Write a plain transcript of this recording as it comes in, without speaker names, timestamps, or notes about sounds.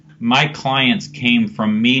my clients came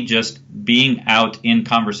from me just being out in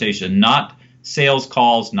conversation, not sales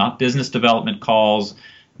calls, not business development calls,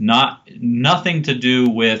 nothing to do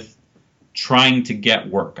with trying to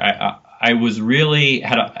get work. I really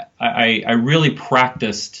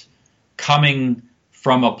practiced coming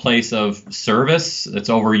from a place of service. It's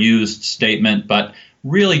an overused statement, but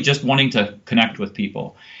really just wanting to connect with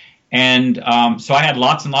people. And so I had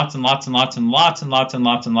lots and lots of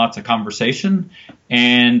conversation,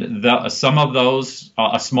 and some of those,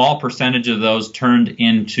 a small percentage of those, turned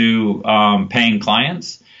into paying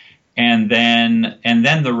clients, and then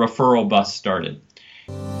the referral bus started.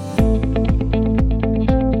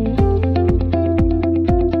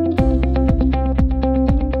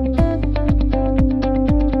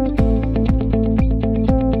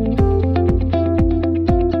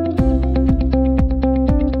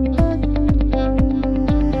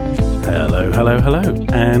 Hello,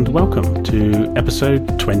 and welcome to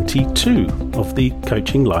episode 22 of the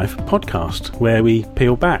Coaching Life podcast, where we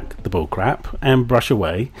peel back the bullcrap and brush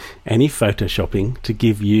away any photoshopping to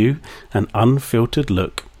give you an unfiltered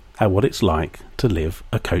look at what it's like to live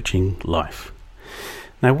a coaching life.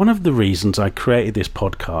 Now, one of the reasons I created this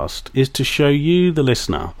podcast is to show you, the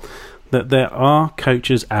listener, that there are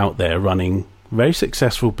coaches out there running very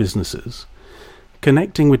successful businesses,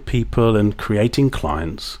 connecting with people and creating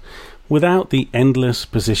clients without the endless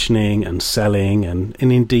positioning and selling and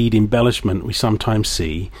indeed embellishment we sometimes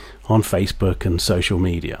see on Facebook and social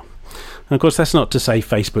media. And of course, that's not to say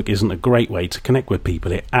Facebook isn't a great way to connect with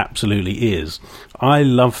people. It absolutely is. I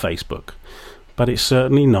love Facebook, but it's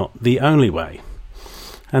certainly not the only way.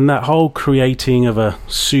 And that whole creating of a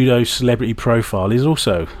pseudo-celebrity profile is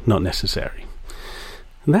also not necessary.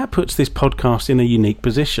 And that puts this podcast in a unique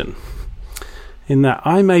position, in that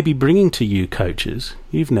I may be bringing to you coaches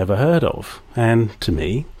you've never heard of. And to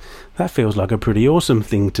me, that feels like a pretty awesome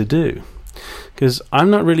thing to do. Because I'm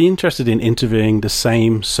not really interested in interviewing the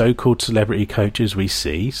same so-called celebrity coaches we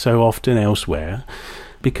see so often elsewhere,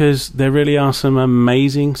 because there really are some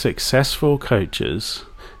amazing, successful coaches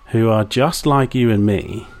who are just like you and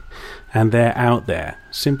me, and they're out there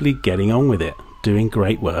simply getting on with it, doing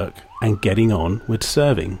great work, and getting on with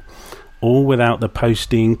serving, all without the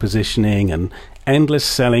posting, positioning, and endless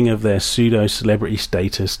selling of their pseudo-celebrity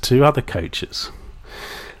status to other coaches.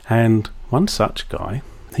 And one such guy,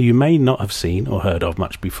 who you may not have seen or heard of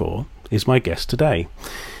much before, is my guest today.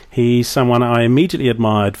 He's someone I immediately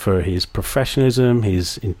admired for his professionalism,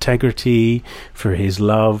 his integrity, for his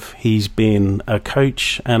love. He's been a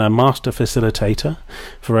coach and a master facilitator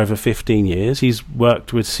for over 15 years. He's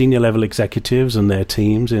worked with senior level executives and their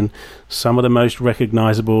teams in some of the most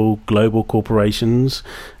recognizable global corporations,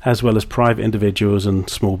 as well as private individuals and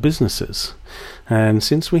small businesses. And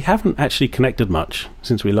since we haven't actually connected much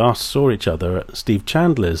since we last saw each other at Steve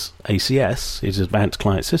Chandler's ACS, his Advanced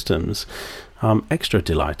Client Systems, I'm extra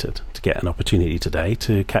delighted to get an opportunity today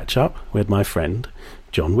to catch up with my friend,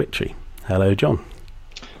 John Wittry. Hello, John.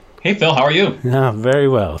 Hey, Phil. How are you? Very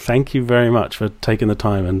well. Thank you very much for taking the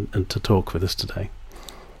time and to talk with us today.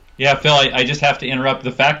 Yeah, Phil, I just have to interrupt.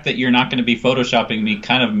 The fact that you're not going to be photoshopping me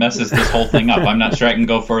kind of messes this whole thing up. I'm not sure I can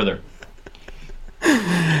go further.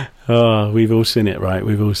 Oh, we've all seen it, right?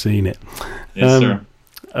 We've all seen it. Yes, sir.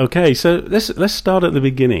 Okay, so let's start at the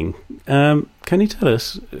beginning. Can you tell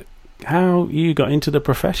us how you got into the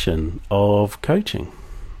profession of coaching?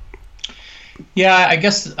 Yeah, I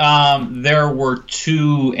guess there were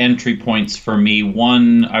two entry points for me.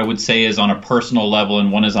 One, I would say, is on a personal level,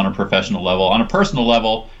 and one is on a professional level. On a personal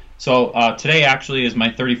level, so today actually is my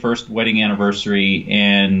 31st wedding anniversary,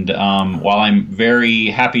 and while I'm very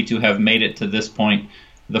happy to have made it to this point,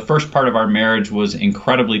 the first part of our marriage was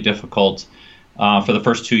incredibly difficult for the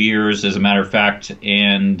first 2 years, as a matter of fact,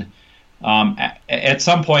 and at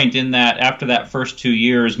some point in that, after that first 2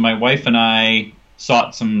 years, my wife and I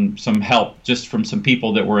sought some help just from some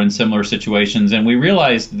people that were in similar situations, and we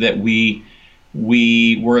realized that we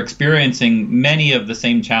were experiencing many of the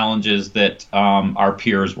same challenges that our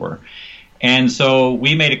peers were. And so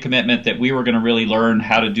we made a commitment that we were going to really learn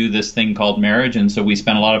how to do this thing called marriage, and so we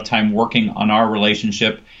spent a lot of time working on our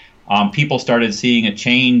relationship. People started seeing a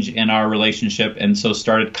change in our relationship, and so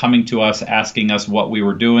started coming to us, asking us what we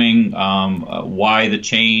were doing, why the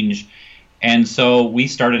change. And so we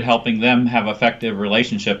started helping them have effective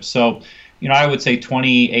relationships. So, I would say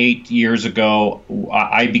 28 years ago,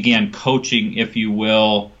 I began coaching, if you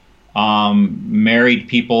will, married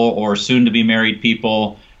people or soon-to-be married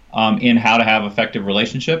people in how to have effective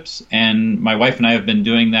relationships. And my wife and I have been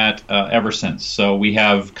doing that ever since. So we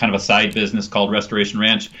have kind of a side business called Restoration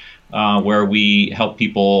Ranch, where we help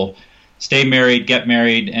people stay married, get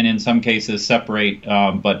married, and in some cases separate,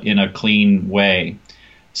 but in a clean way.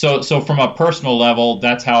 So from a personal level,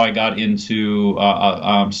 that's how I got into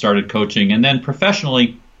started coaching, and then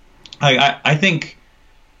professionally, I think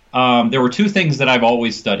there were two things that I've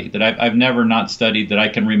always studied that I've never not studied that I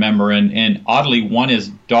can remember, and oddly, one is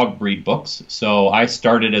dog breed books. So I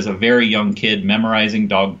started as a very young kid memorizing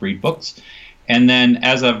dog breed books. And then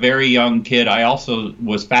as a very young kid, I also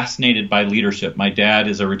was fascinated by leadership. My dad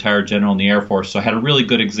is a retired general in the Air Force, so I had a really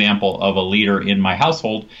good example of a leader in my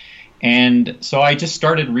household. And so I just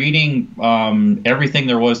started reading everything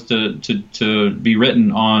there was to be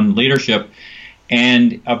written on leadership.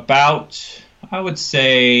 And about, I would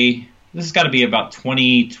say, this has got to be about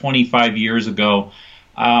 25 years ago,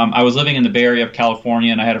 I was living in the Bay Area of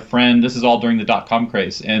California, and I had a friend, this is all during the dot-com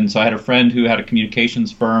craze, and so I had a friend who had a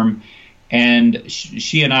communications firm, and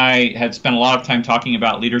she and I had spent a lot of time talking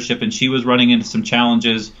about leadership, and she was running into some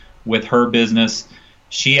challenges with her business.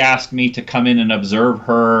 She asked me to come in and observe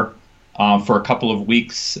her for a couple of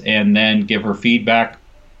weeks and then give her feedback.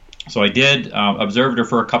 So I did, observed her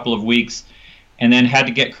for a couple of weeks, and then had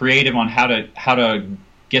to get creative on how to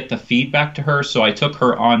get the feedback to her. So I took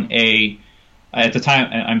her on at the time,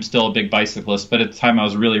 I'm still a big bicyclist, but at the time I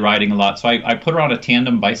was really riding a lot. So I put her on a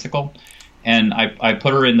tandem bicycle, and I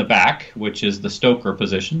put her in the back, which is the stoker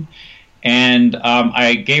position. And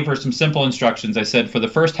I gave her some simple instructions. I said, for the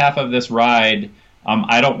first half of this ride,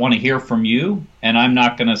 I don't want to hear from you, and I'm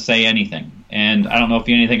not going to say anything. And I don't know if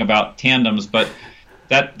you know anything about tandems, but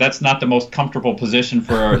that's not the most comfortable position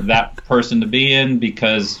for that person to be in,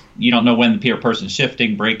 because you don't know when the person's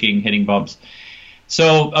shifting, braking, hitting bumps.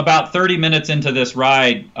 So about 30 minutes into this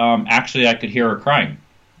ride, actually I could hear her crying.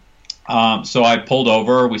 So I pulled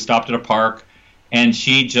over, we stopped at a park, and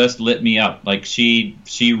she just lit me up. Like she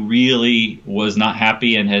really was not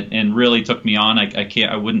happy and really took me on.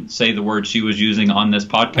 I wouldn't say the word she was using on this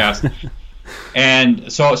podcast.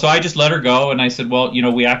 And so I just let her go, and I said, well,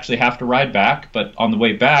 we actually have to ride back, but on the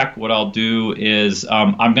way back, what I'll do is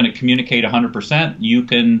I'm going to communicate 100%. You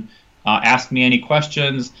can ask me any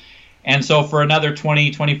questions. And so for another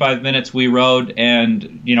 20-25 minutes, we rode,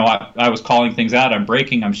 and I was calling things out. I'm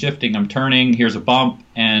braking, I'm shifting, I'm turning. Here's a bump,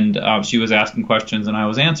 and she was asking questions, and I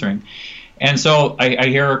was answering. And so I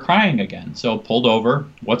hear her crying again. So pulled over.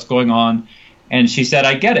 What's going on? And she said,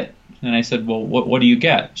 I get it. And I said, well, what do you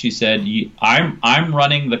get? She said, I'm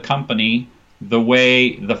running the company the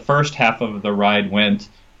way the first half of the ride went,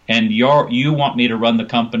 and you want me to run the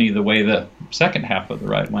company the way the second half of the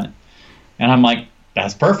ride went. And I'm like,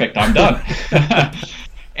 that's perfect. I'm done.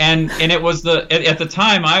 and it was at the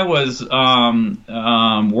time I was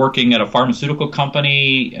working at a pharmaceutical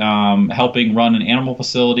company, helping run an animal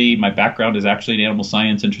facility. My background is actually in animal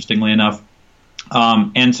science, interestingly enough.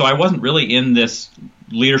 And so I wasn't really in this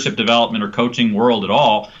leadership development or coaching world at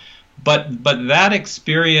all. But that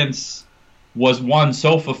experience was one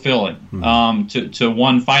so fulfilling. To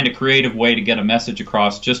one, find a creative way to get a message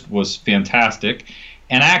across just was fantastic.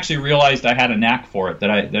 And I actually realized I had a knack for it,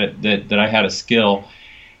 that I had a skill.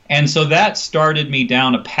 And so that started me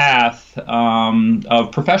down a path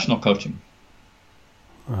of professional coaching.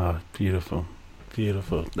 Oh, beautiful.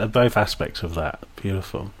 Beautiful. Both aspects of that.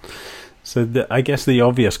 Beautiful. So I guess the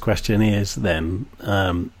obvious question is then,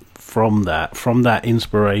 from that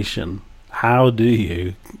inspiration, how do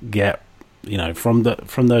you get, from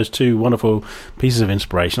those two wonderful pieces of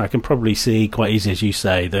inspiration? I can probably see quite easy, as you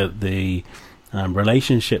say, that the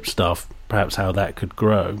relationship stuff, perhaps how that could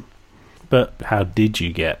grow. But how did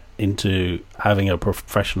you get into having a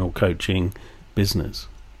professional coaching business?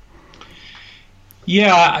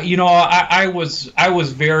 Yeah, I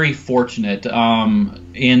was very fortunate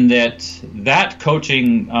in that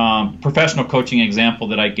coaching, professional coaching example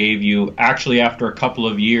that I gave you, actually after a couple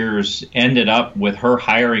of years ended up with her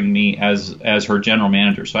hiring me as her general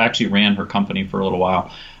manager. So I actually ran her company for a little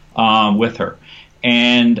while with her.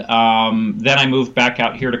 And then I moved back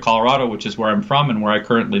out here to Colorado, which is where I'm from and where I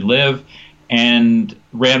currently live, and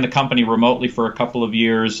ran the company remotely for a couple of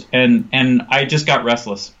years. And I just got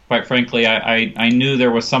restless, quite frankly. I knew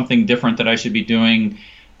there was something different that I should be doing,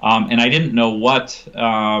 and I didn't know what.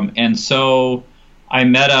 And so I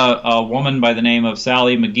met a woman by the name of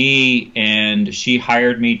Sally McGee, and she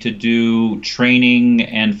hired me to do training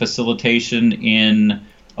and facilitation in,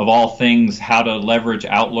 of all things, how to leverage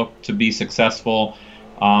Outlook to be successful.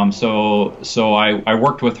 So I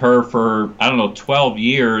worked with her for, 12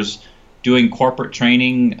 years doing corporate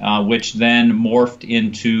training, which then morphed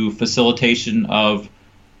into facilitation of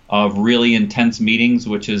really intense meetings,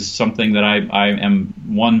 which is something that I am,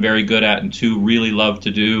 one, very good at, and two, really love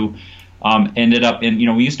to do. Ended up in,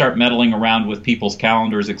 when you start meddling around with people's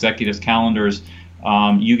calendars, executives' calendars,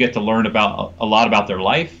 you get to learn about a lot about their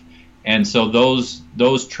life. And so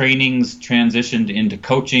those trainings transitioned into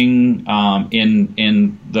coaching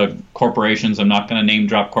in the corporations. I'm not going to name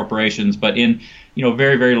drop corporations, but in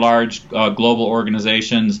very, very large global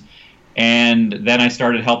organizations. And then I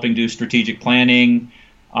started helping do strategic planning.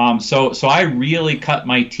 So I really cut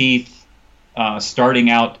my teeth starting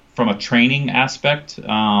out from a training aspect,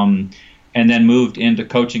 and then moved into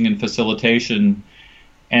coaching and facilitation.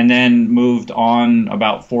 And then moved on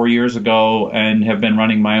about 4 years ago and have been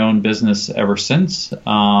running my own business ever since. So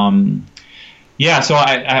I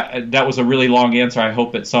that was a really long answer. I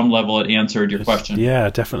hope at some level it answered your question. Yeah,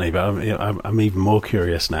 definitely. But I'm even more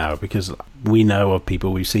curious now, because we know of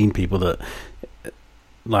people, we've seen people that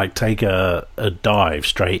like take a dive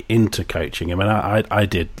straight into coaching. I mean, I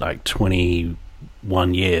did like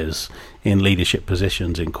 21 years in leadership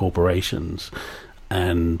positions in corporations,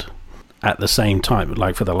 and at the same time,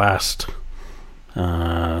 like for the last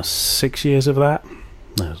 6 years of that,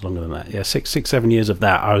 no, it's longer than that. Yeah, 7 years of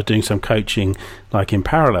that, I was doing some coaching, like in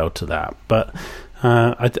parallel to that. But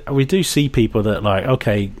we do see people that like,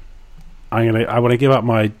 okay, I want to give up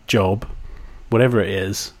my job, whatever it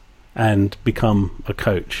is, and become a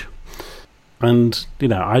coach. And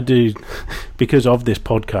I do, because of this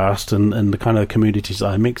podcast and the kind of communities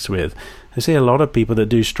I mix with, I see a lot of people that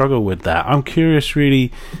do struggle with that. I'm curious,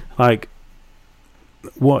 really, like,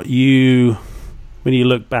 when you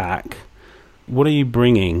look back, what are you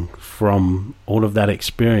bringing from all of that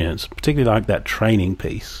experience, particularly like that training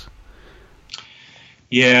piece?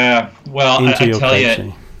 Yeah, well, I tell coaching?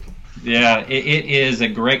 You, yeah, it is a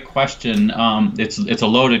great question. It's a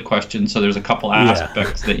loaded question, so there's a couple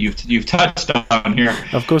aspects that you've touched on here.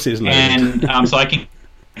 Of course, it's loaded. And so I can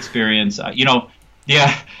experience,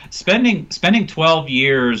 spending 12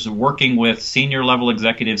 years working with senior level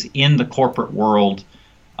executives in the corporate world.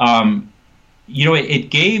 It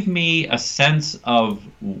gave me a sense of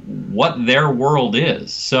what their world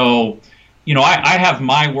is. So, I have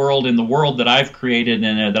my world in the world that I've created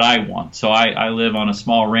and that I want. So I live on a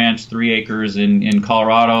small ranch, 3 acres in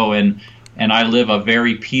Colorado, and I live a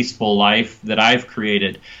very peaceful life that I've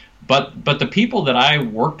created. But the people that I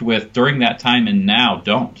worked with during that time and now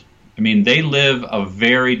don't. I mean, they live a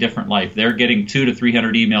very different life. They're getting 200 to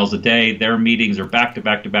 300 emails a day. Their meetings are back to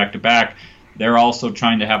back to back to back. They're also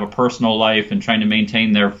trying to have a personal life and trying to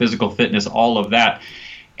maintain their physical fitness, all of that.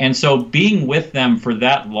 And so being with them for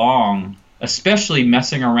that long, especially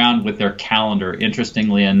messing around with their calendar,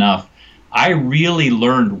 interestingly enough, I really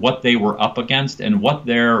learned what they were up against and what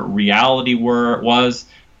their reality was,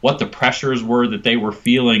 what the pressures were that they were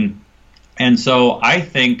feeling. And so I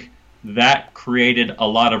think that created a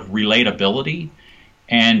lot of relatability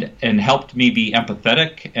and helped me be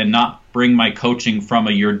empathetic and not bring my coaching from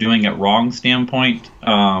a you're doing it wrong standpoint.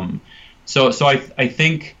 So I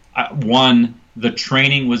think, one, the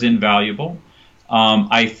training was invaluable.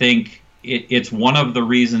 I think it's one of the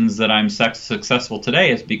reasons that I'm successful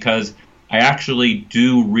today is because I actually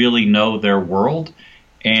do really know their world,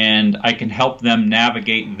 and I can help them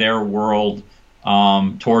navigate their world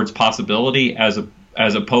towards possibility as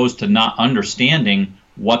opposed to not understanding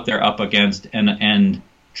what they're up against and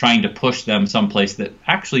trying to push them someplace that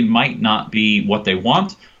actually might not be what they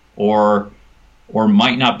want or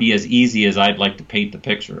might not be as easy as I'd like to paint the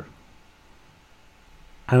picture.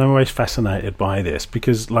 And I'm always fascinated by this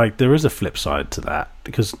because, like, there is a flip side to that,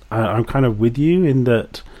 because I'm kind of with you in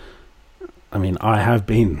that. I mean, I have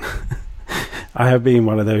been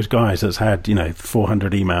one of those guys that's had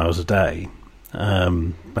 400 emails a day.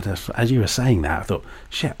 But as you were saying that, I thought,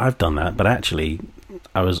 shit, I've done that. But actually,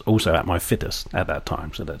 I was also at my fittest at that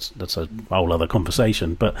time, so that's a whole other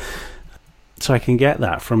conversation. But so I can get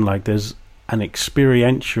that from, like, there's an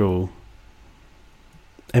experiential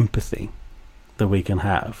empathy that we can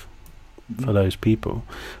have for those people,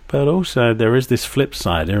 but also there is this flip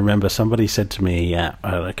side. I remember somebody said to me at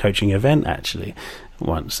a coaching event actually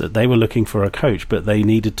once that they were looking for a coach, but they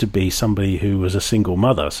needed to be somebody who was a single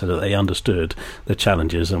mother so that they understood the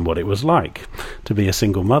challenges and what it was like to be a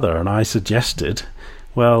single mother. And I suggested,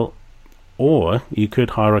 well, or you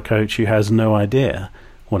could hire a coach who has no idea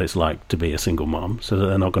what it's like to be a single mom, so that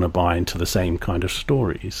they're not going to buy into the same kind of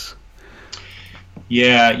stories.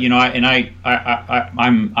 Yeah,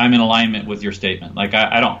 I'm in alignment with your statement. Like,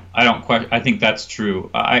 I think that's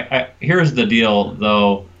true. Here's the deal,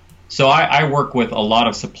 though. So I work with a lot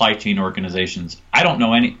of supply chain organizations. I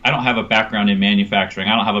don't have a background in manufacturing.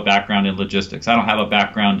 I don't have a background in logistics. I don't have a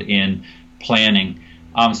background in planning.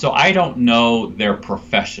 So I don't know their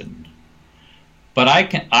profession. but I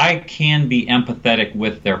can be empathetic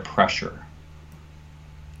with their pressure.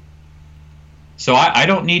 So I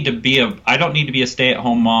don't need to be a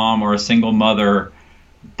stay-at-home mom or a single mother,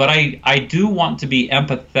 but I do want to be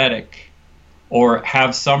empathetic or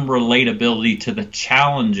have some relatability to the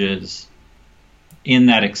challenges in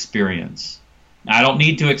that experience. Now, I don't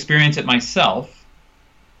need to experience it myself,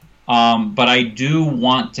 but I do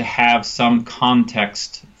want to have some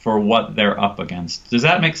context for what they're up against. Does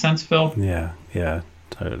that make sense, Phil? Yeah,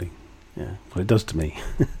 totally. Yeah, well, it does to me.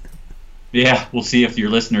 Yeah, we'll see if your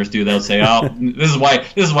listeners do. They'll say, "Oh, this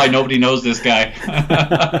is why nobody knows this guy."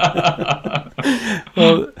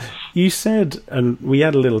 Well, you said, and we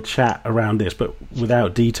had a little chat around this, but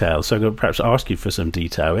without detail. So I'm going to perhaps ask you for some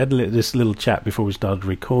detail. We had this little chat before we started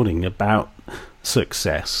recording about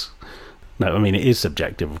success. No, I mean, it is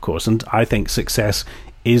subjective, of course, and I think success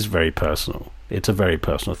is very personal. It's a very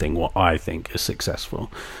personal thing, what I think is successful.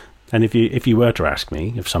 And if you were to ask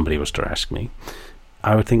me, if somebody was to ask me,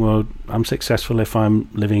 I would think, well, I'm successful if I'm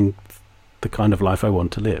living the kind of life I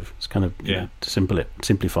want to live. It's kind of, to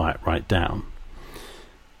simplify it right down.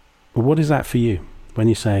 But what is that for you? When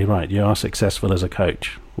you say, right, you are successful as a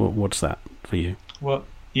coach, what's that for you? Well,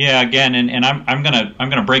 yeah, again, and I'm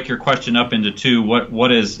gonna break your question up into two.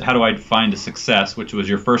 How do I find a success, which was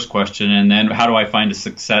your first question, and then how do I find a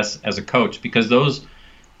success as a coach? Because those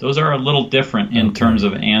are a little different in terms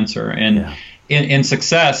of answer. And in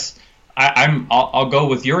success, I'll go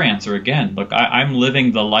with your answer again. Look, I'm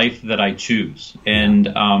living the life that I choose, and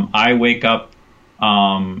I wake up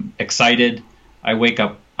excited. I wake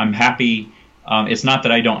up, I'm happy. It's not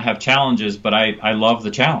that I don't have challenges, but I love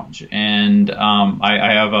the challenge, and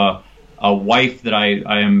I have a wife that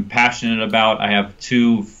I am passionate about. I have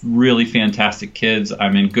two really fantastic kids.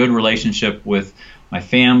 I'm in good relationship with my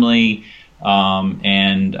family,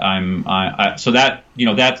 and so that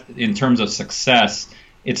that in terms of success.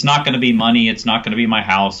 It's not going to be money. It's not going to be my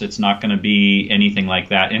house. It's not going to be anything like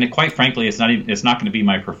that. And quite frankly, it's not going to be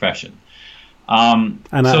my profession. I want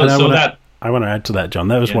to add to that, John.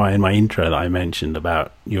 That was why in my intro that I mentioned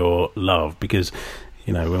about your love, because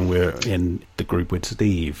when we're in the group with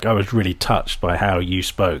Steve, I was really touched by how you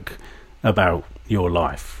spoke about your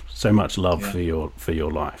life. So much love for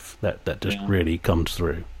your life that just really comes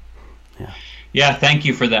through. Yeah. Yeah, thank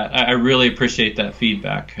you for that. I really appreciate that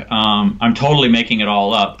feedback. I'm totally making it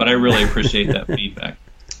all up, but I really appreciate that feedback.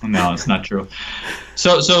 No, it's not true.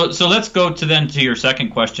 So let's go to your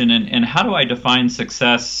second question, and how do I define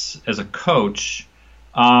success as a coach?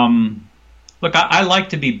 Look, I like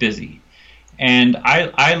to be busy, and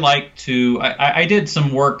I like to. I did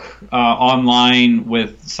some work online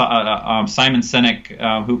with Simon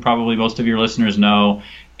Sinek, who probably most of your listeners know.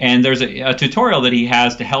 And there's a tutorial that he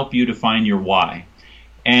has to help you define your why.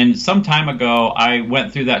 And some time ago, I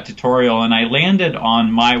went through that tutorial and I landed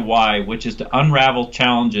on my why, which is to unravel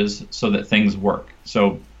challenges so that things work.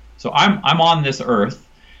 So I'm on this earth,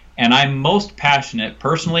 and I'm most passionate,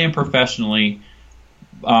 personally and professionally,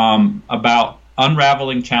 about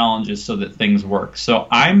unraveling challenges so that things work. So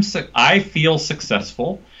I feel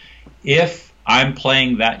successful if I'm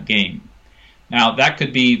playing that game. Now, that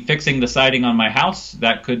could be fixing the siding on my house.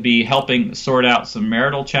 That could be helping sort out some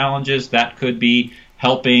marital challenges. That could be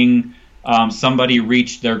helping somebody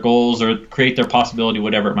reach their goals or create their possibility,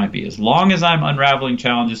 whatever it might be. As long as I'm unraveling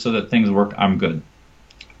challenges so that things work, I'm good.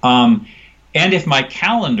 And if my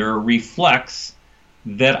calendar reflects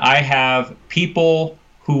that I have people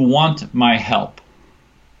who want my help,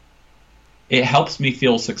 it helps me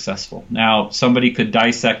feel successful. Now, somebody could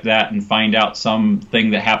dissect that and find out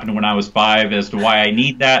something that happened when I was 5 as to why I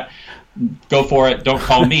need that. Go for it. Don't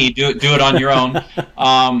call me. Do it on your own.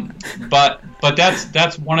 But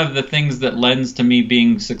that's one of the things that lends to me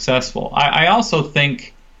being successful. I also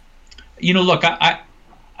think, look, I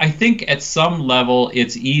think at some level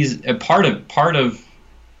it's easy. Part of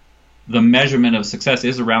the measurement of success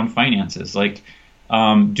is around finances. Like,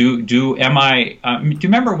 do you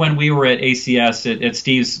remember when we were at ACS at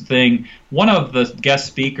Steve's thing? One of the guest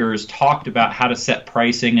speakers talked about how to set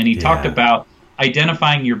pricing, and he talked about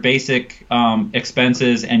identifying your basic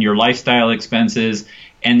expenses and your lifestyle expenses,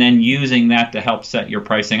 and then using that to help set your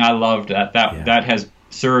pricing. I loved that. That has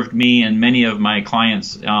served me and many of my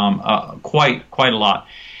clients quite a lot.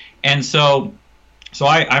 And so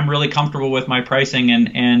I'm really comfortable with my pricing,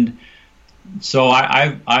 and so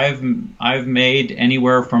I've made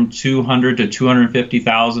anywhere from $200,000 to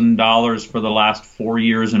 $250,000 for the last 4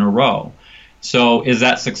 years in a row. So is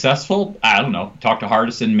that successful? I don't know. Talk to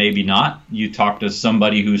Hardison, maybe not. You talk to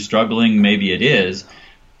somebody who's struggling, maybe it is.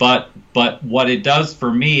 But what it does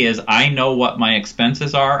for me is I know what my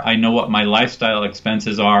expenses are. I know what my lifestyle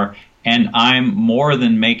expenses are, and I'm more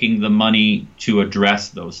than making the money to address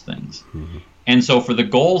those things. Mm-hmm. And so for the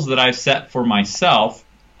goals that I've set for myself,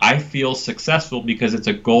 I feel successful because it's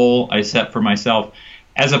a goal I set for myself,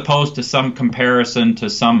 as opposed to some comparison to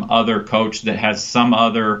some other coach that has some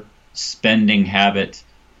other spending habit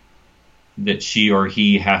that she or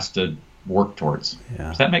he has to work towards. Yeah.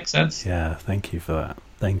 Does that make sense? Yeah, thank you for that.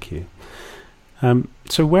 Thank you.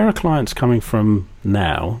 So where are clients coming from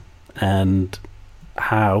now, and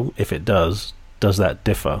how, if it does that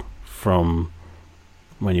differ from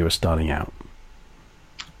when you were starting out?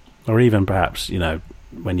 Or even perhaps,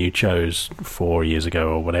 when you chose 4 years ago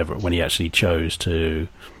or whatever, when you actually chose to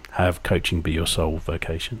have coaching be your sole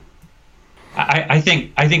vocation? I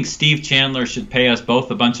think Steve Chandler should pay us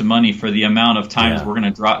both a bunch of money for the amount of times we're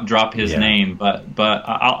going to drop his name. But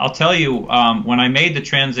I'll tell you, when I made the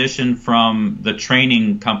transition from the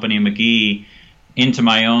training company McGee into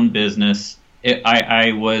my own business,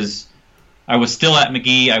 I was still at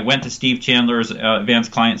McGee. I went to Steve Chandler's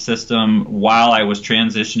advanced client system while I was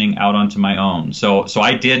transitioning out onto my own. So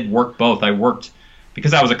I did work both. I worked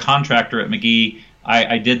because I was a contractor at McGee.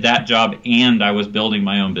 I did that job and I was building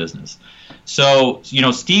my own business. So,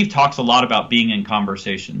 Steve talks a lot about being in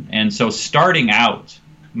conversation. And so starting out,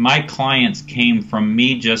 my clients came from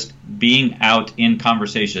me just being out in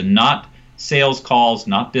conversation, not sales calls,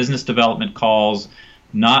 not business development calls,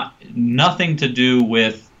 nothing to do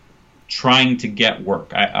with trying to get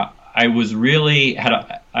work. I really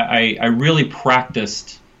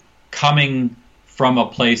practiced coming from a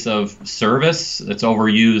place of service. It's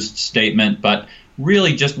overused statement, but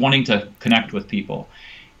really just wanting to connect with people.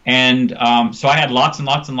 And so I had lots and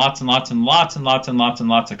lots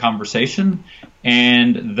of conversation,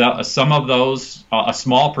 and some of those, a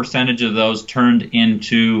small percentage of those, turned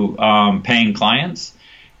into paying clients,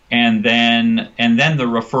 and then the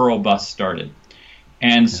referral bus started.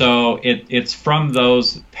 And so it's from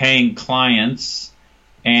those paying clients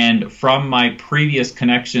and from my previous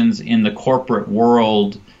connections in the corporate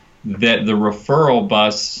world that the referral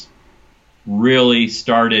bus really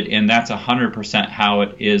started, and that's 100% how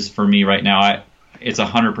it is for me right now. It's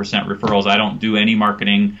 100% referrals. I don't do any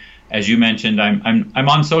marketing, as you mentioned. I'm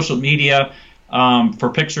on social media for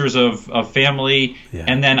pictures of family,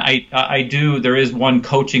 and then I do. There is one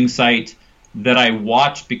coaching site that I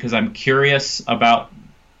watch because I'm curious,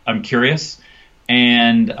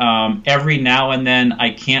 and every now and then I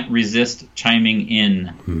can't resist chiming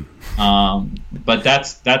in. But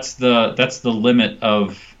that's the limit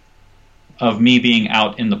of me being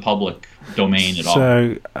out in the public domain at all.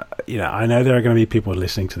 So, I know there are going to be people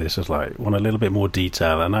listening to this who want a little bit more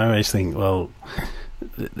detail, and I always think, well,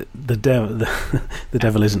 the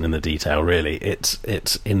devil isn't in the detail, really.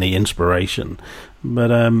 It's in the inspiration.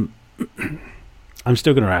 But I'm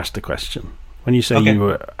still going to ask the question. When you say you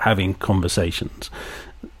were having conversations,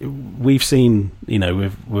 we've seen,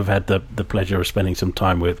 we've had the pleasure of spending some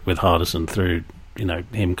time with Hardison through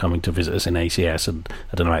him coming to visit us in ACS, and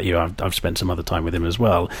I don't know about you, I've spent some other time with him as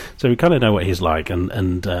well, so we kind of know what he's like.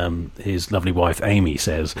 And his lovely wife Amy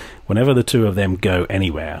says whenever the two of them go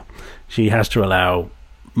anywhere, she has to allow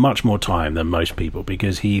much more time than most people,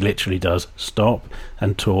 because he literally does stop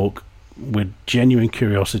and talk with genuine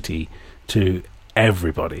curiosity to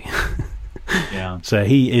everybody. Yeah. So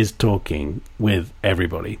he is talking with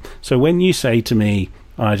everybody. So when you say to me,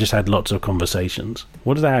 I just had lots of conversations,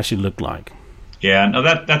 what does that actually look like? Yeah, no,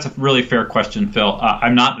 that's a really fair question, Phil.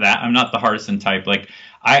 I'm not the Hardison type. Like,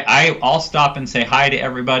 I'll stop and say hi to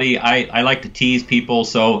everybody. I like to tease people,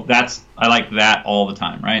 so I like that all the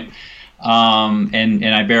time, right? And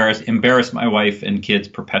I embarrass my wife and kids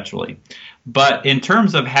perpetually. But in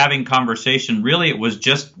terms of having conversation, really it was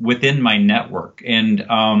just within my network, and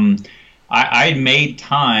I made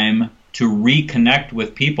time to reconnect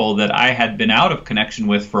with people that I had been out of connection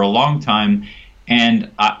with for a long time. And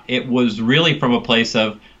it was really from a place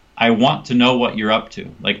of, I want to know what you're up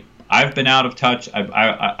to. Like, I've been out of touch.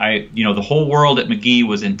 The whole world at McGee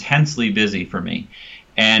was intensely busy for me,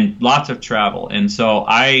 and lots of travel. And so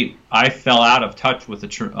I fell out of touch with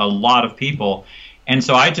a lot of people. And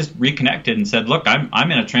so I just reconnected and said, look,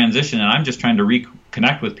 I'm in a transition, and I'm just trying to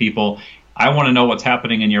reconnect with people. I want to know what's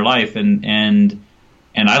happening in your life, and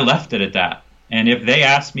I left it at that. And if they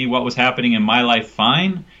asked me what was happening in my life,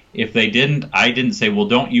 fine. If they didn't, I didn't say, well,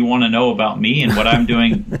 don't you want to know about me and what I'm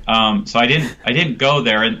doing? So I didn't go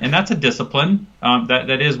there, and that's a discipline.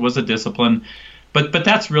 That was a discipline, but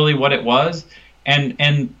that's really what it was.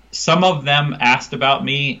 And some of them asked about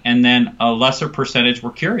me, and then a lesser percentage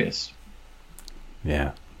were curious.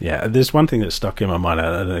 Yeah. There's one thing that stuck in my mind. I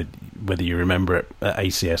don't know whether you remember it at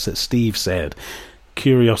ACS, that Steve said,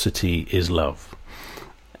 "Curiosity is love."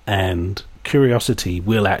 and curiosity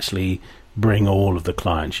will actually bring all of the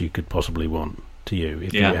clients you could possibly want to you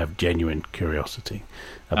if you have genuine curiosity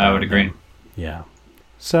about I would agree. them. Yeah.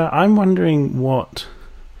 So I'm wondering what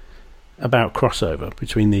about crossover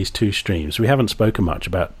between these two streams. We haven't spoken much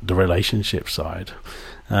about the relationship side,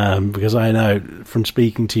 because I know from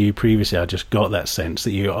speaking to you previously, I just got that sense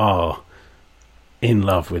that you are in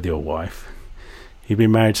love with your wife. You've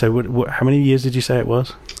been married, so how many years did you say it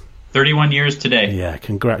was? 31 years today. Yeah,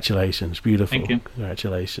 congratulations. Beautiful. Thank you.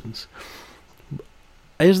 Congratulations.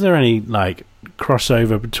 Is there any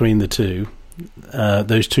crossover between the two,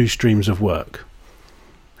 those two streams of work?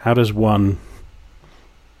 How does one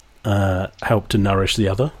help to nourish the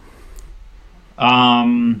other?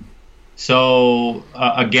 Again,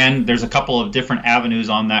 there's a couple of different avenues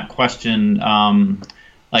on that question.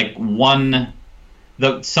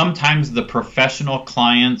 Sometimes the professional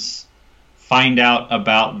clients find out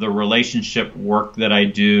about the relationship work that I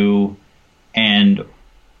do and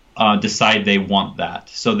decide they want that.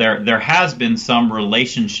 So there has been some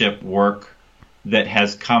relationship work that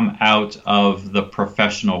has come out of the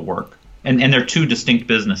professional work. And they're two distinct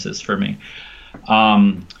businesses for me.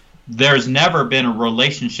 There's never been a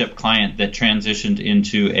relationship client that transitioned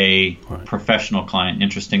into a professional client,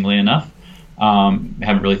 interestingly enough.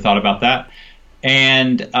 Haven't really thought about that.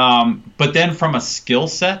 And but then from a skill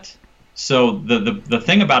set, so the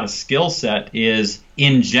thing about a skill set is,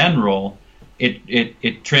 in general,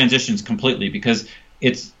 it transitions completely, because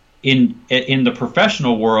it's in the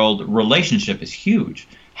professional world, relationship is huge.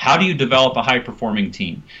 How do you develop a high-performing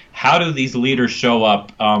team? How do these leaders show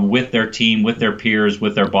up with their team, with their peers,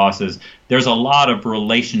 with their bosses? There's a lot of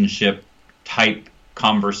relationship-type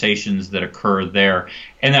conversations that occur there.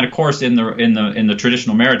 And then, of course, in the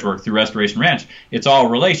traditional marriage work through Restoration Ranch, it's all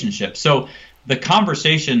relationships. So the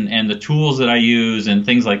conversation and the tools that I use and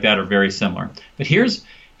things like that are very similar. But here's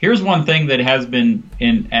one thing that has been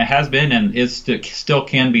and is still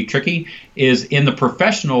can be tricky, is in the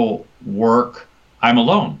professional work, I'm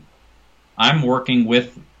alone. I'm working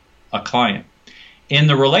with a client. In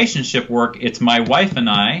the relationship work, it's my wife and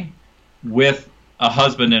I with a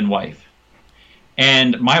husband and wife.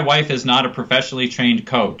 And my wife is not a professionally trained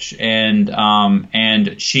coach, and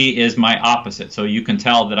she is my opposite. So you can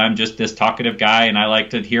tell that I'm just this talkative guy, and I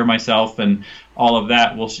like to hear myself and all of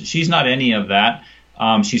that. Well, she's not any of that.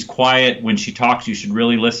 She's quiet. When she talks, you should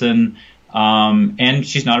really listen. And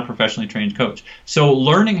she's not a professionally trained coach. So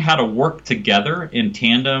learning how to work together in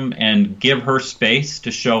tandem and give her space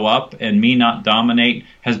to show up and me not dominate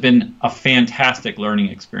has been a fantastic learning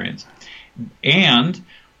experience. And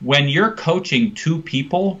when you're coaching two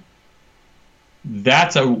people,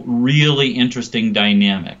 that's a really interesting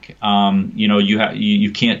dynamic.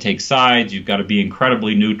 You can't take sides. You've got to be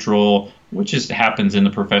incredibly neutral, which happens in the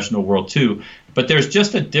professional world too. But there's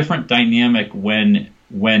just a different dynamic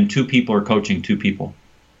when two people are coaching two people.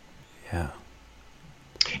 Yeah.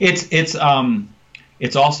 It's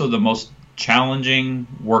also the most challenging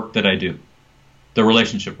work that I do, the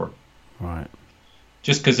relationship work. Right.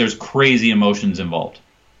 Just because there's crazy emotions involved.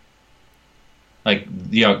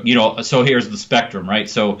 So here's the spectrum, right?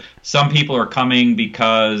 So some people are coming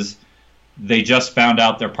because they just found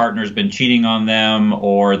out their partner's been cheating on them,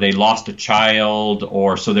 or they lost a child,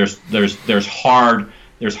 or so there's hard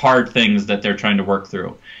things that they're trying to work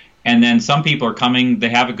through. And then some people are coming, they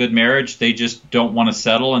have a good marriage, they just don't want to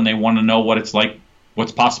settle, and they want to know what it's like,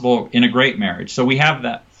 what's possible in a great marriage. So we have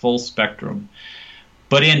that full spectrum.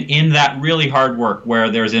 But in that really hard work where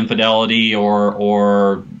there's infidelity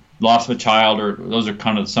or loss of a child, or those are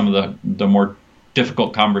kind of some of the more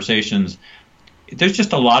difficult conversations, there's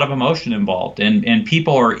just a lot of emotion involved, and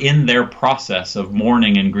people are in their process of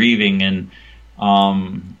mourning and grieving, and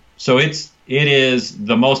so it is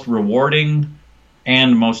the most rewarding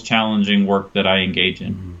and most challenging work that I engage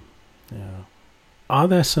in. Mm-hmm. Yeah. Are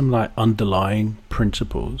there some underlying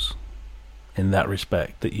principles in that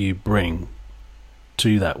respect that you bring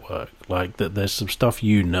to that work? Like that there's some stuff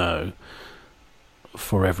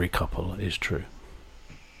for every couple is true?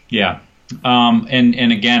 Yeah.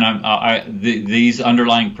 And again, these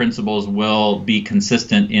underlying principles will be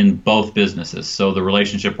consistent in both businesses, so the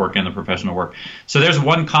relationship work and the professional work. So there's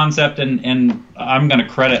one concept, and I'm going to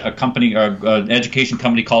credit a company, an education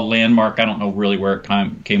company called Landmark. I don't know really where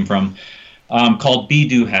it came from, called Be,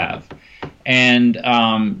 Do, Have. And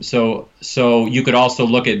so you could also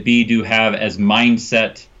look at Be, Do, Have as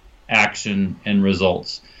mindset, action, and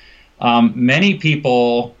results. Many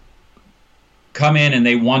people come in and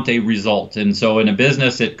they want a result. And so in a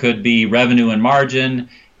business, it could be revenue and margin.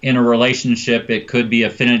 In a relationship, it could be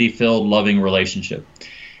affinity-filled, loving relationship.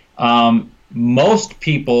 Most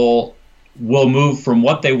people will move from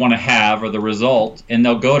what they want to have or the result, and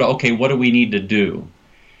they'll go to, okay, what do we need to do?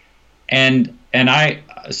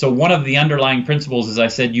 So one of the underlying principles is, I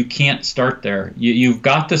said, you can't start there. You've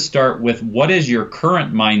got to start with, what is your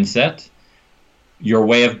current mindset, your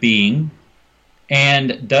way of being,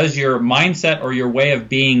 and does your mindset or your way of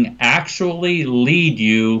being actually lead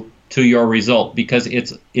you to your result? Because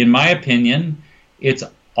it's, in my opinion, it's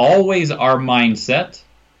always our mindset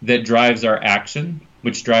that drives our action,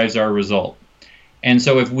 which drives our result. And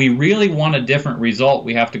so if we really want a different result,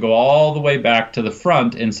 we have to go all the way back to the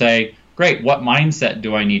front and say, great, what mindset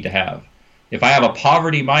do I need to have? If I have a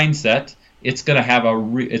poverty mindset, it's going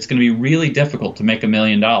to be really difficult to make $1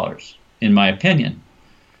 million, in my opinion,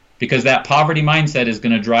 because that poverty mindset is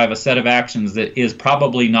going to drive a set of actions that is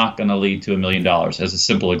probably not going to lead to $1 million, as a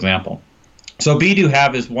simple example. So be, do,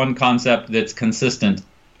 have is one concept that's consistent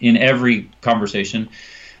in every conversation.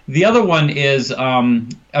 The other one is,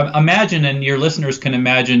 imagine, and your listeners can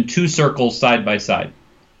imagine, two circles side by side.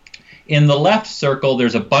 In the left circle,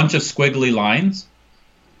 there's a bunch of squiggly lines,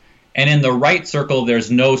 and in the right circle,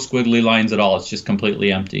 there's no squiggly lines at all. It's just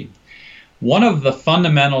completely empty. One of the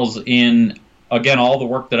fundamentals in, again, all the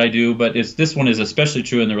work that I do, but this one is especially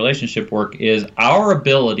true in the relationship work, is our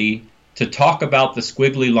ability to talk about the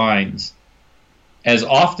squiggly lines as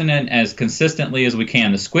often and as consistently as we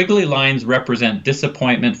can. The squiggly lines represent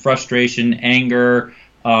disappointment, frustration, anger,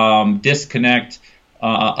 disconnect,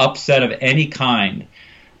 upset of any kind.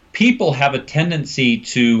 People have a tendency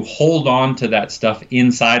to hold on to that stuff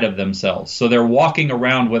inside of themselves. So they're walking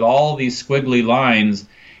around with all these squiggly lines,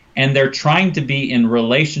 and they're trying to be in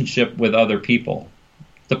relationship with other people.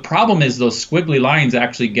 The problem is those squiggly lines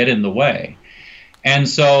actually get in the way. And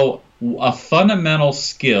so a fundamental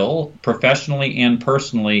skill, professionally and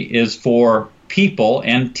personally, is for people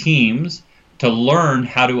and teams to learn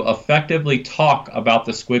how to effectively talk about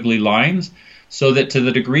the squiggly lines, so that to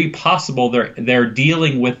the degree possible, they're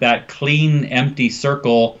dealing with that clean, empty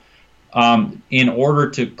circle in order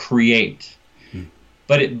to create.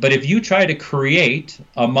 But if you try to create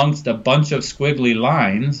amongst a bunch of squiggly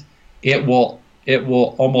lines, it will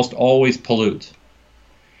almost always pollute.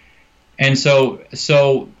 And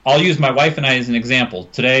so I'll use my wife and I as an example.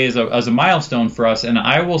 Today is a milestone for us, and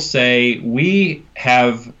I will say we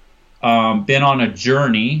have been on a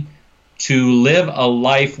journey to live a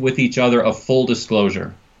life with each other of full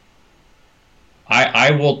disclosure.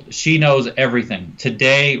 She knows everything.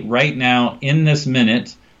 Today, right now, in this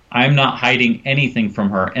minute, I'm not hiding anything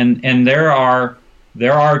from her. And there are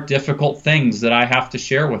difficult things that I have to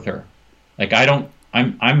share with her. Like, I'm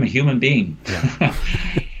a human being. Yeah.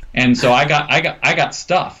 And so I got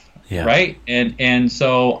stuff, yeah. Right? And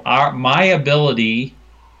so my ability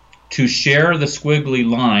to share the squiggly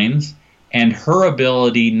lines, and her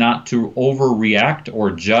ability not to overreact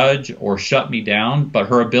or judge or shut me down, but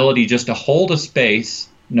her ability just to hold a space,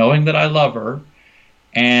 knowing that I love her,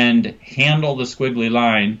 and handle the squiggly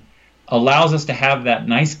line, allows us to have that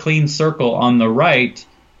nice clean circle on the right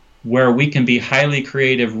where we can be highly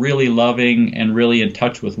creative, really loving, and really in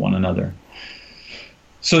touch with one another.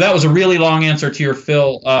 So that was a really long answer to your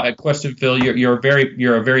question, Phil. You're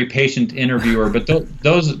a very patient interviewer, but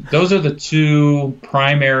those are the two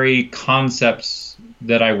primary concepts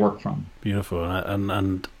that I work from. Beautiful,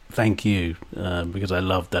 and thank you, because I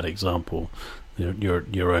love that example,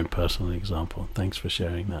 your own personal example. Thanks for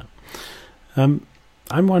sharing that. I'm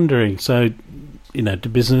wondering, so the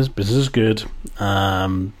business is good.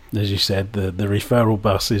 As you said, the referral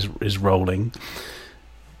bus is rolling.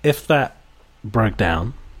 If that broke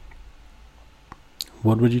down,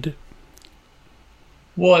 what would you do?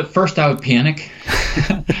 Well, at first I would panic,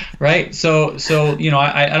 right? So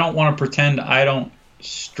I don't want to pretend I don't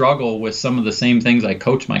struggle with some of the same things I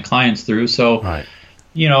coach my clients through. So, right.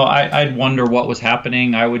 I'd wonder what was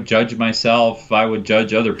happening. I would judge myself. I would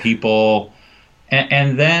judge other people,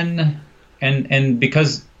 and then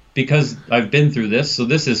because I've been through this, so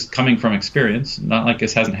this is coming from experience, not like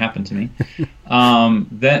this hasn't happened to me.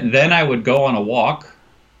 Then I would go on a walk,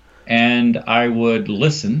 and I would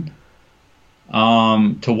listen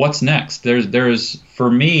to what's next. There's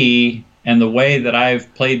for me, and the way that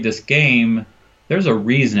I've played this game, there's a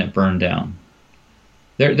reason it burned down.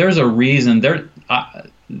 There's a reason.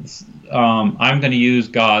 I'm going to use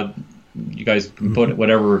God. You guys can put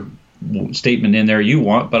whatever statement in there you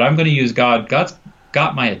want, but I'm going to use God. God's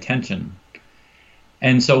got my attention.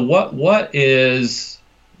 And so what am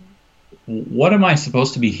I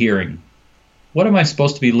supposed to be hearing? What am I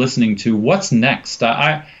supposed to be listening to? What's next?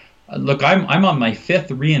 I'm on my fifth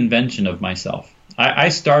reinvention of myself. I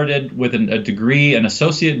started with an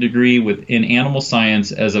associate degree in animal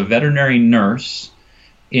science as a veterinary nurse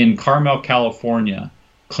in Carmel, California,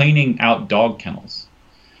 cleaning out dog kennels.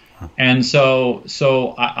 And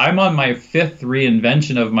so I'm on my fifth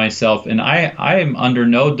reinvention of myself, and I am under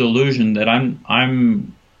no delusion that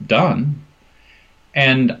I'm done.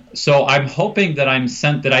 And so I'm hoping that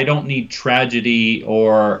that I don't need tragedy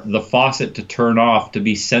or the faucet to turn off to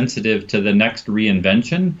be sensitive to the next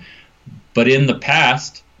reinvention. But in the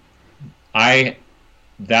past,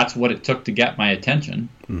 that's what it took to get my attention.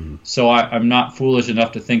 Mm-hmm. So I'm not foolish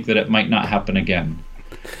enough to think that it might not happen again.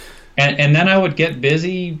 And then I would get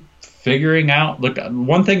busy figuring out, look,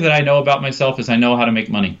 one thing that I know about myself is I know how to make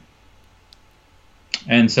money.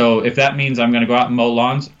 And so if that means I'm going to go out and mow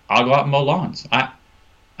lawns, I'll go out and mow lawns.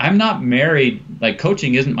 I'm not married. Like,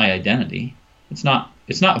 coaching isn't my identity. It's not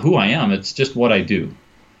who I am. It's just what I do.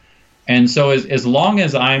 And so as long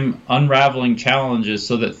as I'm unraveling challenges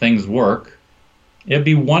so that things work, it'd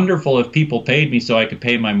be wonderful if people paid me so I could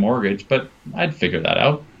pay my mortgage, but I'd figure that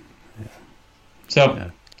out. Yeah.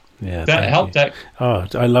 So yeah, that helped. Oh,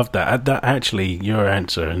 I love that. That actually, your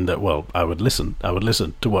answer, and that, well, I would listen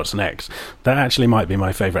to what's next. That actually might be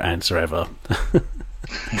my favorite answer ever.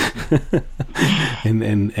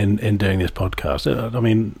 in doing this podcast. I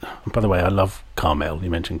mean, by the way, I love Carmel. You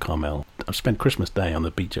mentioned Carmel. I've spent Christmas Day on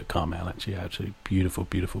the beach at Carmel. Actually, absolutely beautiful,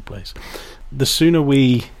 beautiful place. The sooner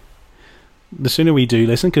we do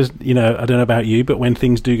listen, because, you know, I don't know about you, but when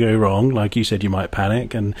things do go wrong, like you said, you might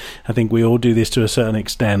panic, and I think we all do this to a certain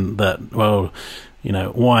extent, that, well, you know,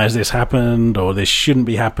 why has this happened, or this shouldn't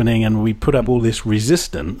be happening, and we put up all this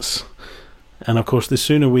resistance. And of course, the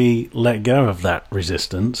sooner we let go of that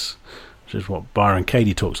resistance, which is what Byron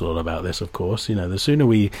Katie talks a lot about this, of course, you know, the sooner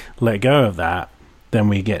we let go of that, then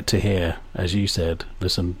we get to hear, as you said,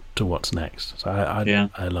 listen to what's next. So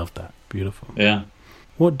I love that. Beautiful. Yeah.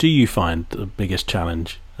 What do you find the biggest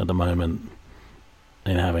challenge at the moment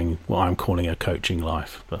in having what I'm calling a coaching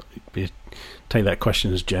life? But take that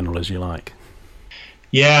question as general as you like.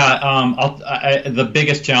 Yeah, the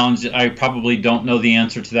biggest challenge, I probably don't know the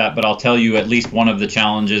answer to that, but I'll tell you at least one of the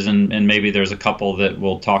challenges, and maybe there's a couple that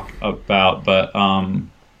we'll talk about. But,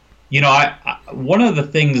 you know, one of the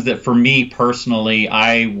things that for me personally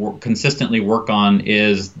I consistently work on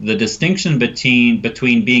is the distinction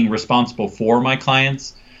between being responsible for my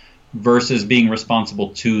clients versus being responsible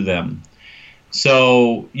to them.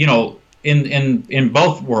 So, you know, in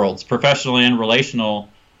both worlds, professional and relational,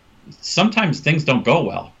 sometimes things don't go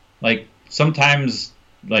well. Like, sometimes,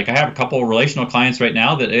 like, I have a couple of relational clients right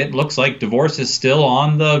now that it looks like divorce is still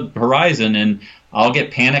on the horizon, and I'll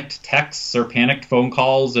get panicked texts or panicked phone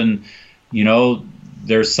calls, and, you know,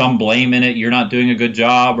 there's some blame in it. You're not doing a good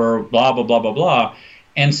job, or blah, blah, blah, blah, blah.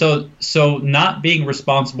 And so not being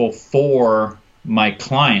responsible for my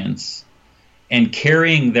clients and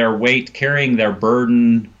carrying their weight, carrying their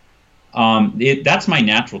burden, that's my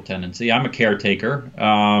natural tendency. I'm a caretaker,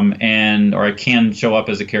 or I can show up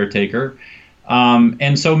as a caretaker.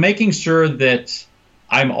 And so making sure that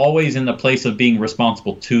I'm always in the place of being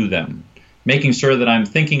responsible to them, making sure that I'm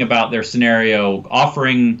thinking about their scenario,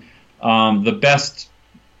 offering the best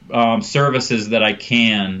services that I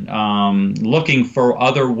can, looking for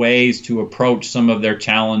other ways to approach some of their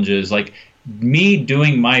challenges. Like, me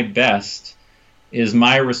doing my best is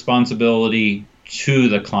my responsibility to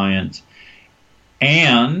the client.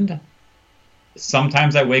 And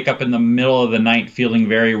sometimes I wake up in the middle of the night feeling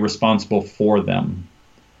very responsible for them.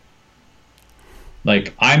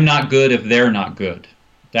 Like, I'm not good if they're not good.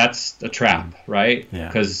 That's a trap, right?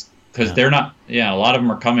 Because they're not, a lot of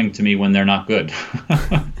them are coming to me when they're not good.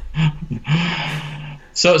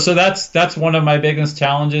 So that's one of my biggest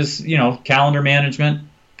challenges. You know, calendar management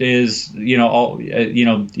is,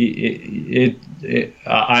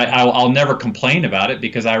 I'll never complain about it,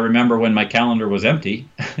 because I remember when my calendar was empty,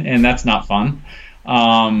 and that's not fun.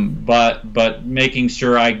 But making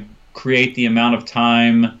sure I create the amount of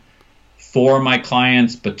time for my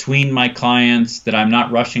clients, between my clients, that I'm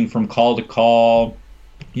not rushing from call to call.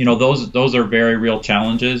 You know, those are very real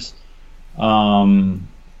challenges.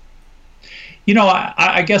 You know,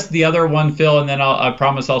 I guess the other one, Phil, and then I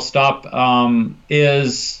promise I'll stop,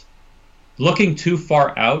 is looking too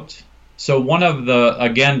far out. So one of the,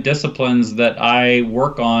 again, disciplines that I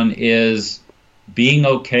work on is being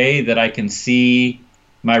okay that I can see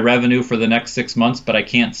my revenue for the next 6 months, but I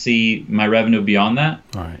can't see my revenue beyond that.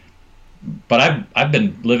 All right. But I've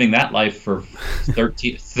been living that life for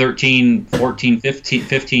 13, 14,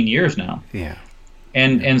 15 years now. Yeah.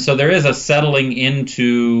 And so there is a settling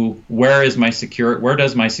into where does my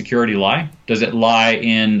security lie? Does it lie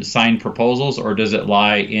in signed proposals, or does it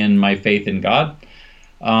lie in my faith in God?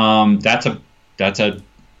 That's a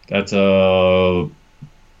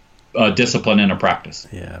discipline and a practice.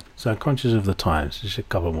 Yeah. So I'm conscious of the time. So just a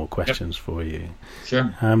couple more questions for you.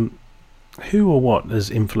 Sure. Who or what has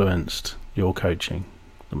influenced your coaching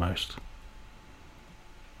the most?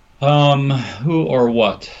 Who or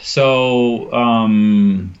what? So,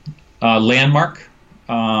 Landmark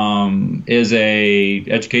is a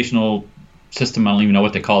educational system. I don't even know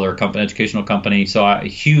what they call their company, educational company. So a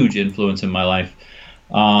huge influence in my life.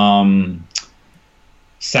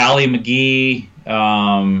 Sally McGee,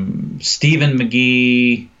 Stephen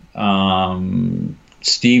McGee,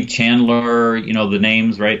 Steve Chandler, the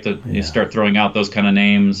names, right? You start throwing out those kind of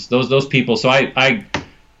names, those people. So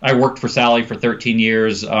I worked for Sally for 13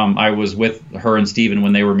 years. I was with her and Stephen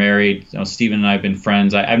when they were married. Stephen and I have been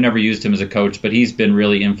friends. I've never used him as a coach, but he's been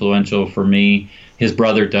really influential for me. His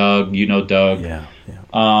brother, Doug, Doug. Yeah.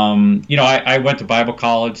 I went to Bible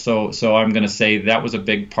college, so I'm going to say that was a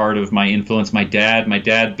big part of my influence. My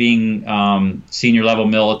dad being senior level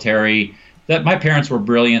military, that my parents were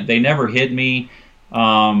brilliant. They never hid me.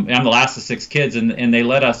 I'm the last of 6 kids, and they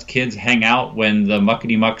let us kids hang out when the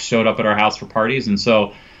muckety mucks showed up at our house for parties. And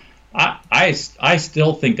so I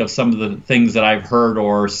still think of some of the things that I've heard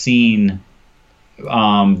or seen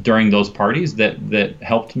during those parties that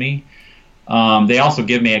helped me. They also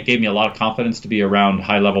gave me a lot of confidence to be around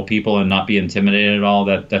high level people and not be intimidated at all.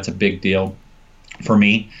 That's a big deal for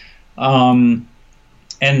me. And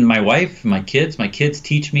my wife, my kids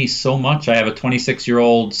teach me so much. I have a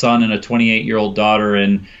 26-year-old son and a 28-year-old daughter,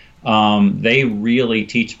 and they really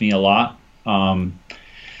teach me a lot.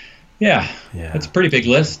 It's a pretty big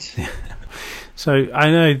list. So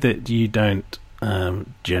I know that you don't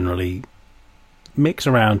generally mix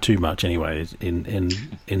around too much anyway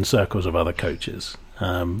in circles of other coaches,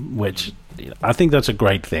 which I think that's a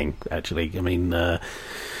great thing, actually. I mean,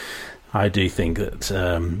 I do think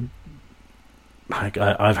that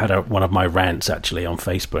I've had one of my rants actually on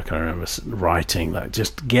Facebook. I remember writing that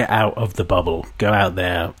just get out of the bubble, go out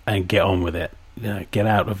there and get on with it. Get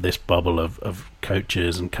out of this bubble of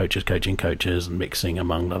coaches and coaches coaching coaches and mixing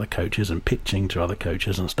among other coaches and pitching to other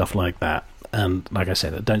coaches and stuff like that. And like I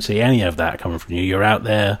said, I don't see any of that coming from you. You're out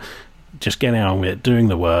there just getting on with it, doing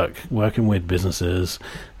the work, working with businesses.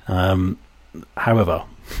 However,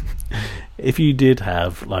 if you did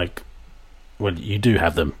have you do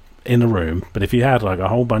have them in a room, but if you had a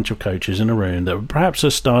whole bunch of coaches in a room that perhaps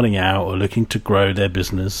are starting out or looking to grow their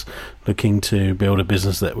business, looking to build a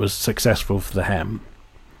business that was successful for them,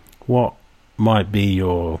 what might be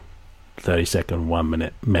your 30-second,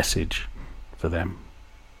 1-minute message for them?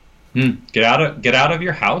 Get out of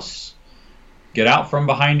your house. Get out from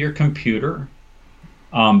behind your computer.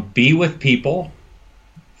 Be with people.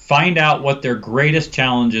 Find out what their greatest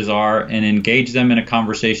challenges are and engage them in a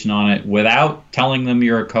conversation on it without telling them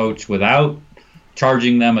you're a coach, without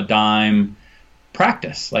charging them a dime.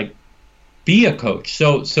 Practice. Be a coach.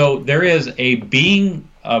 So there is a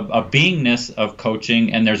beingness of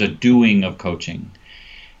coaching, and there's a doing of coaching.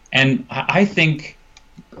 And I think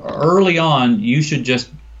early on you should just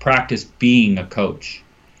practice being a coach,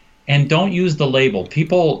 and don't use the label.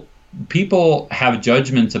 People have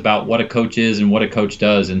judgments about what a coach is and what a coach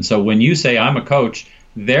does, and so when you say I'm a coach,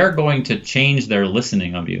 they're going to change their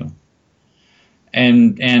listening of you,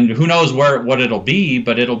 and who knows what it'll be,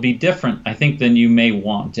 but it'll be different, I think, than you may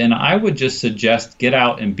want. And I would just suggest get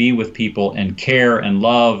out and be with people and care and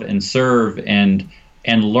love and serve and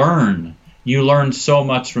learn. You learn so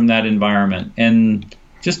much from that environment, and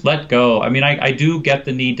just let go. I mean, I do get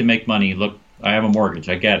the need to make money. Look, I have a mortgage.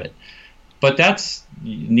 I get it. But that's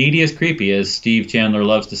needy as creepy, as Steve Chandler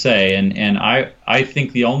loves to say. And I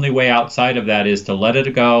think the only way outside of that is to let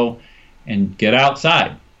it go and get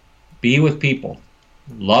outside. Be with people.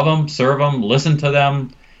 Love them, serve them, listen to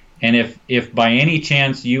them. And if by any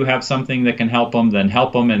chance you have something that can help them, then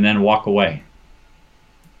help them and then walk away.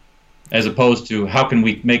 As opposed to how can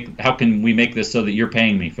we make this so that you're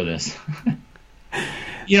paying me for this?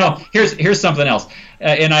 Here's something else.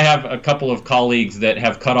 And I have a couple of colleagues that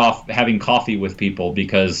have cut off having coffee with people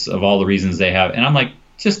because of all the reasons they have. And I'm like,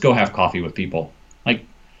 just go have coffee with people.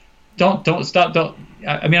 Don't stop.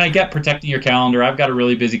 I mean, I get protecting your calendar. I've got a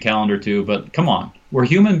really busy calendar too, but come on, we're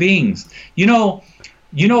human beings. You know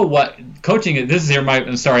what coaching? This is here.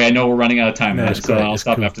 I'm sorry. I know we're running out of time, so I'll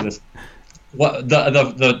stop after this. What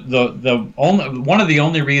one of the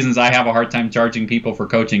only reasons I have a hard time charging people for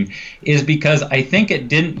coaching is because I think it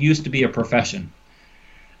didn't used to be a profession.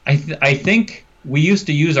 I think we used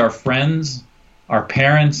to use our friends, our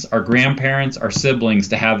parents, our grandparents, our siblings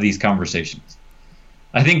to have these conversations.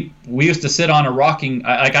 I think we used to sit on a rocking,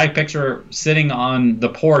 I picture sitting on the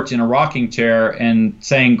porch in a rocking chair and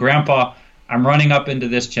saying, Grandpa, I'm running up into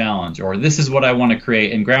this challenge, or this is what I want to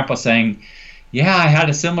create. And Grandpa saying, yeah, I had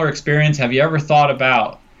a similar experience. Have you ever thought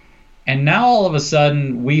about? And now all of a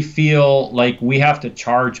sudden we feel like we have to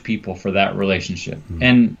charge people for that relationship.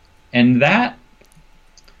 And that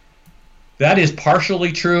is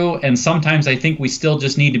partially true. And sometimes I think we still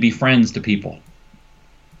just need to be friends to people.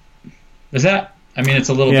 Is that? I mean, it's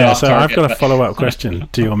a little bit off target. I've got a follow-up question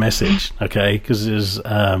to your message, okay? Because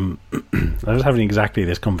I was having exactly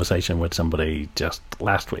this conversation with somebody just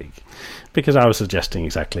last week because I was suggesting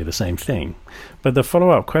exactly the same thing. But the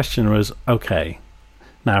follow-up question was, okay,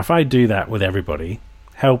 now if I do that with everybody,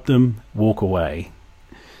 help them walk away,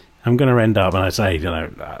 I'm going to end up, and I say,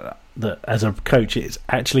 that as a coach, it's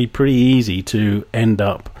actually pretty easy to end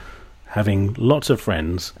up having lots of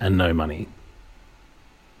friends and no money.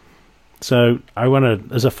 So I want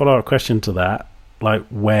to, as a follow-up question to that, like,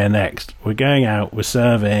 where next? We're going out, we're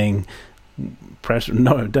serving,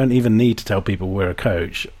 don't even need to tell people we're a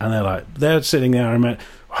coach. And they're sitting there and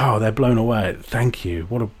wow, they're blown away. Thank you.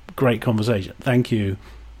 What a great conversation. Thank you.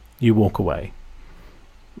 You walk away.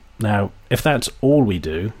 Now, if that's all we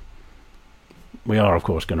do, we are, of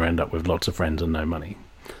course, going to end up with lots of friends and no money.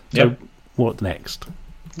 So what next?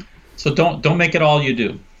 So don't make it all you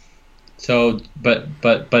do. So, but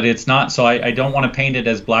it's not. So I don't want to paint it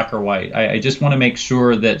as black or white. I just want to make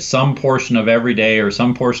sure that some portion of every day or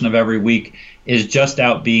some portion of every week is just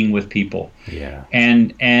out being with people. Yeah.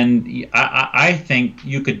 And I think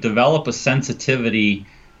you could develop a sensitivity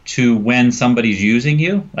to when somebody's using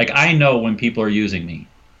you. Like, I know when people are using me,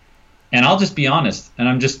 and I'll just be honest. And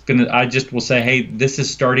I just will say, hey, this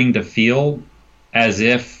is starting to feel as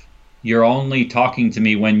if you're only talking to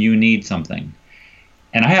me when you need something.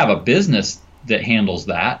 And I have a business that handles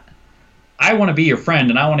that. I want to be your friend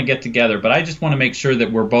and I want to get together, but I just want to make sure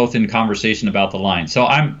that we're both in conversation about the line. So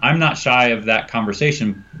I'm not shy of that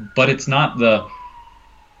conversation, but it's not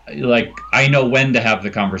I know when to have the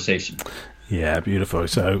conversation. Yeah, beautiful.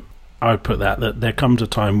 So I would put that there comes a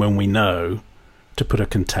time when we know to put a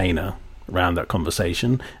container around that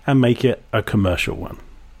conversation and make it a commercial one.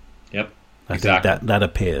 Yep. I exactly. think that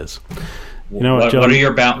appears. You know what, John?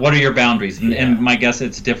 What are your boundaries? And my guess,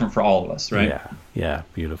 it's different for all of us, right? Yeah,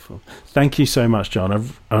 beautiful. Thank you so much, John.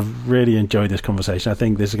 I've really enjoyed this conversation. I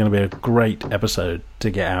think this is going to be a great episode to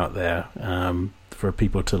get out there for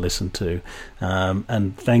people to listen to.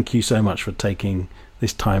 And thank you so much for taking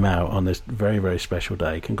this time out on this very, very special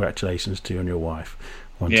day. Congratulations to you and your wife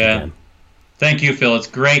once again. Thank you, Phil. It's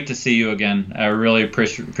great to see you again. I really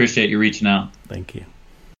appreciate you reaching out. Thank you.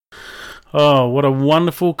 Oh, what a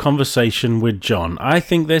wonderful conversation with John. I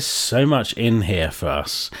think there's so much in here for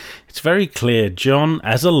us. It's very clear John,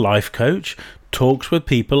 as a life coach, talks with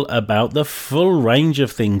people about the full range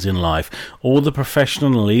of things in life, all the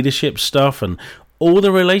professional and leadership stuff and all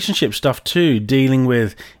the relationship stuff too, dealing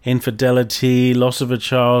with infidelity, loss of a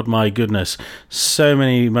child, my goodness, so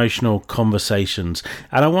many emotional conversations.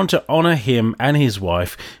 And I want to honour him and his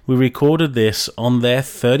wife. We recorded this on their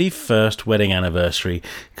 31st wedding anniversary.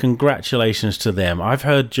 Congratulations to them. I've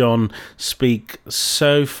heard John speak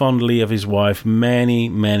so fondly of his wife many,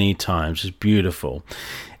 many times. It's beautiful.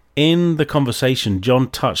 In the conversation, John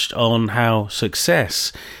touched on how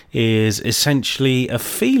success is essentially a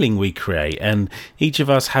feeling we create, and each of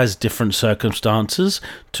us has different circumstances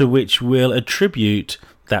to which we'll attribute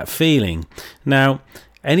that feeling. Now,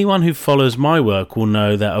 anyone who follows my work will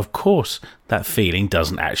know that, of course, that feeling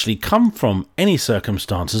doesn't actually come from any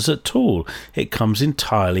circumstances at all. It comes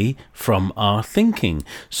entirely from our thinking.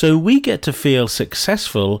 So we get to feel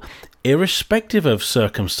successful irrespective of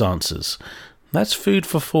circumstances. That's food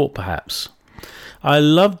for thought, perhaps. I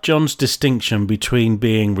love John's distinction between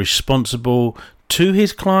being responsible to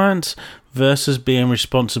his clients versus being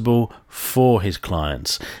responsible for his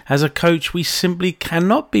clients. As a coach, we simply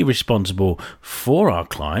cannot be responsible for our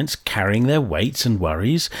clients carrying their weights and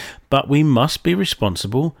worries, but we must be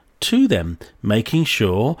responsible to them, making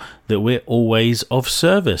sure that we're always of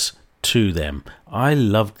service to them. I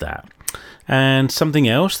loved that. And something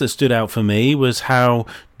else that stood out for me was how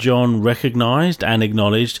John recognized and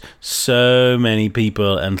acknowledged so many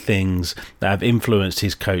people and things that have influenced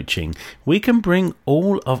his coaching. We can bring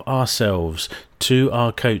all of ourselves to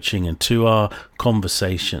our coaching and to our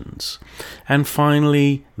conversations. And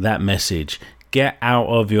finally, that message. Get out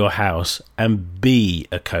of your house and be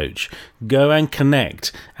a coach. Go and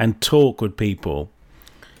connect and talk with people.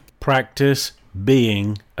 Practice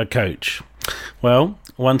being a coach. Well,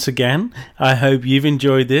 once again, I hope you've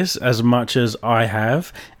enjoyed this as much as I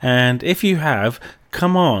have. And if you have,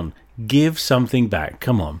 come on, Give something back.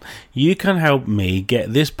 Come on. You can help me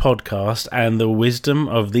get this podcast and the wisdom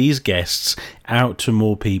of these guests out to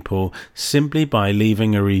more people simply by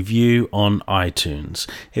leaving a review on iTunes.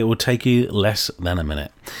 It will take you less than a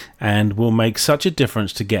minute and will make such a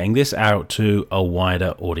difference to getting this out to a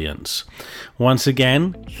wider audience. Once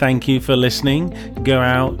again, thank you for listening. Go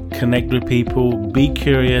out, connect with people, be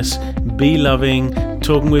curious, be loving,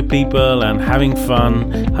 talking with people and having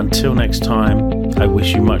fun. Until next time, I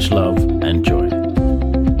wish you much love and joy.